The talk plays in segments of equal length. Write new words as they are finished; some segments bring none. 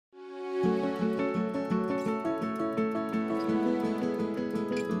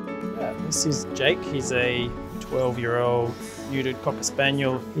This is Jake. He's a 12-year-old neutered Cocker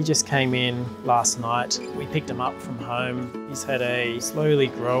Spaniel. He just came in last night. We picked him up from home. He's had a slowly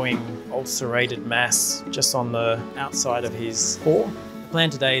growing ulcerated mass just on the outside of his paw. The plan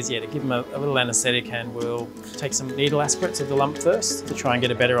today is to give him a little anaesthetic, and we'll take some needle aspirates of the lump first to try and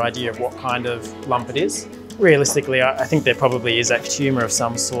get a better idea of what kind of lump it is. Realistically, I think there probably is a tumour of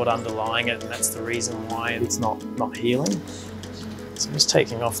some sort underlying it, and that's the reason why it's not healing. So I'm just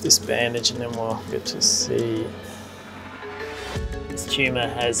taking off this bandage and then we'll get to see. This tumour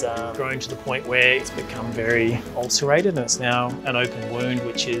has grown to the point where it's become very ulcerated, and it's now an open wound,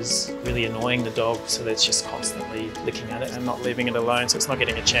 which is really annoying the dog, so that's just constantly licking at it and not leaving it alone, so it's not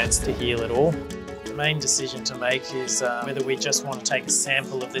getting a chance to heal at all. The main decision to make is whether we just want to take a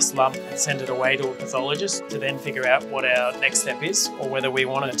sample of this lump and send it away to a pathologist to then figure out what our next step is, or whether we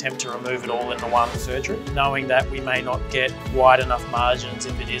want to attempt to remove it all in the one surgery, knowing that we may not get wide enough margins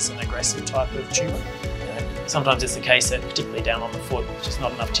if it is an aggressive type of tumour. Sometimes it's the case that, particularly down on the foot, there's just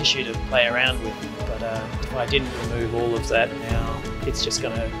not enough tissue to play around with. But if I didn't remove all of that now, it's just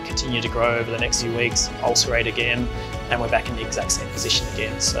going to continue to grow over the next few weeks, ulcerate again, and we're back in the exact same position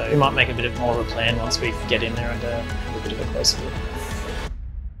again. So we might make a bit more of a plan once we get in there and have a bit of a closer look.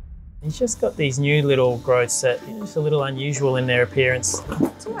 He's just got these new little growths that are just a little unusual in their appearance.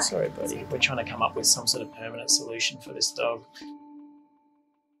 Sorry, buddy. We're trying to come up with some sort of permanent solution for this dog.